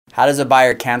How does a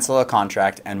buyer cancel a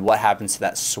contract, and what happens to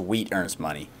that sweet earnest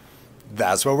money?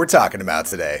 That's what we're talking about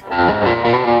today.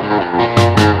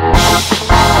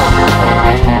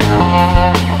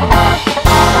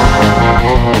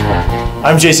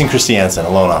 I'm Jason Christiansen, a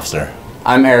loan officer.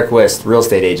 I'm Eric Wist, real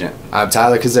estate agent. I'm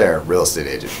Tyler Kazare, real estate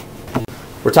agent.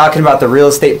 We're talking about the real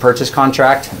estate purchase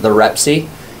contract, the REPC.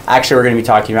 Actually, we're going to be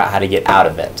talking about how to get out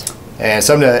of it. And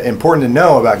something important to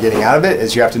know about getting out of it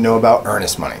is you have to know about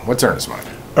earnest money. What's earnest money?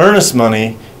 Earnest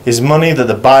money is money that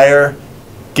the buyer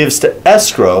gives to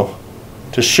escrow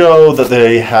to show that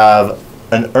they have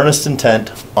an earnest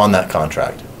intent on that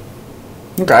contract.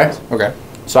 Okay.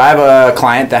 So I have a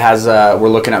client that has, we're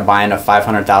looking at buying a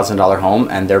 $500,000 home,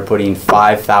 and they're putting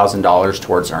 $5,000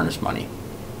 towards earnest money.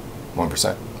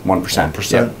 1%.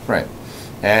 1%. Yeah, right.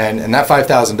 And that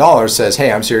 $5,000 says,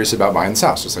 hey, I'm serious about buying this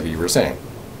house, just like you were saying.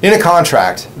 In a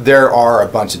contract, there are a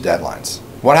bunch of deadlines.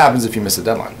 What happens if you miss a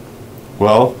deadline?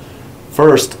 Well,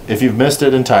 first, if you've missed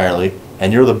it entirely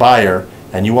and you're the buyer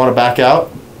and you want to back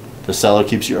out, the seller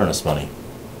keeps your earnest money.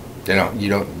 You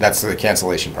don't. That's the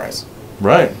cancellation price.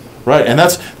 Right. And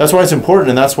that's why it's important,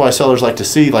 and that's why sellers like to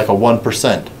see like a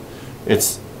 1%.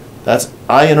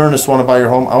 I in earnest want to buy your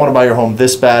home. I want to buy your home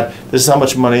this bad. This is how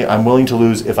much money I'm willing to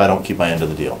lose if I don't keep my end of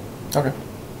the deal.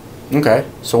 Okay.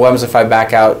 So what happens if I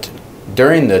back out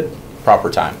during the proper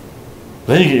time?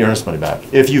 Then you get your earnest money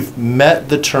back. If you've met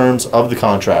the terms of the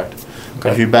contract.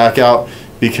 Okay. If you back out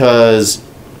because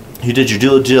you did your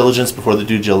due diligence before the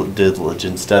due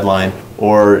diligence deadline,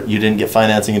 or you didn't get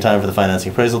financing in time for the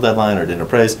financing appraisal deadline, or didn't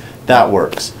appraise, that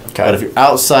works. Okay. But if you're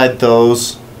outside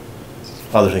those,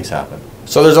 other things happen.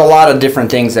 So there's a lot of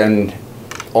different things, and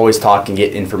always talk and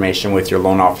get information with your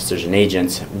loan officers and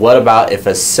agents. What about if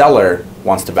a seller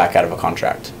wants to back out of a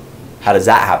contract? How does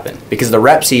that happen? Because the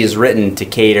REPC is written to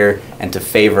cater and to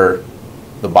favor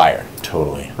the buyer.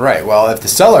 Totally. Right. Well, if the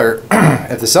seller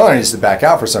needs to back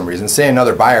out for some reason, say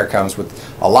another buyer comes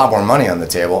with a lot more money on the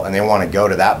table and they want to go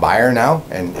to that buyer now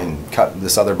and cut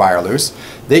this other buyer loose,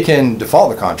 they can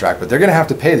default the contract, but they're going to have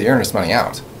to pay the earnest money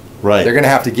out. Right. They're going to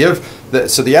have to give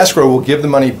so the escrow will give the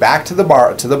money back to the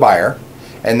buyer,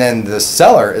 and then the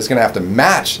seller is going to have to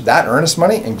match that earnest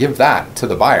money and give that to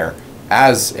the buyer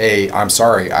as I'm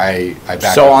sorry, I backed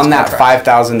out. So on that contract.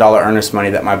 $5,000 earnest money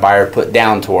that my buyer put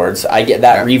down towards, I get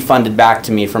that refunded back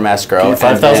to me from escrow. Get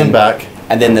your $5,000 back.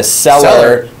 And then the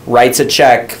seller writes a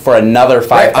check for another $5,000.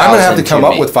 Right, I'm going to have to come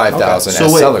up with $5,000 as So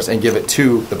wait. sellers and give it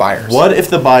to the buyers. What if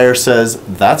the buyer says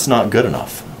that's not good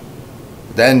enough?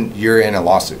 Then you're in a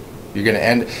lawsuit. You're going to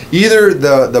end. Either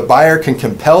the buyer can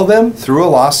compel them through a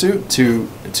lawsuit to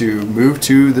move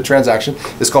to the transaction.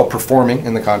 It's called performing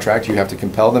in the contract. You have to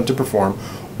compel them to perform,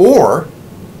 or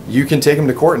you can take them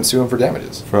to court and sue them for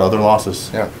damages. For other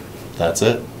losses. Yeah. That's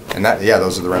it. And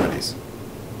those are the remedies.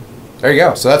 There you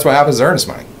go. So that's what happens to earnest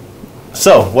money.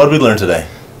 So, what did we learn today?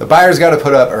 The buyer's got to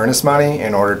put up earnest money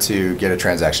in order to get a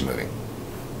transaction moving.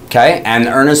 Okay, and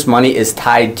earnest money is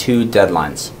tied to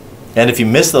deadlines. And if you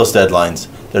miss those deadlines,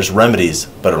 there's remedies,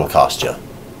 but it'll cost you.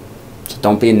 So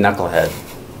don't be a knucklehead.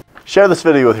 Share this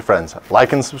video with your friends,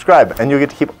 like and subscribe, and you'll get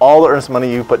to keep all the earnest money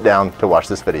you put down to watch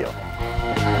this video.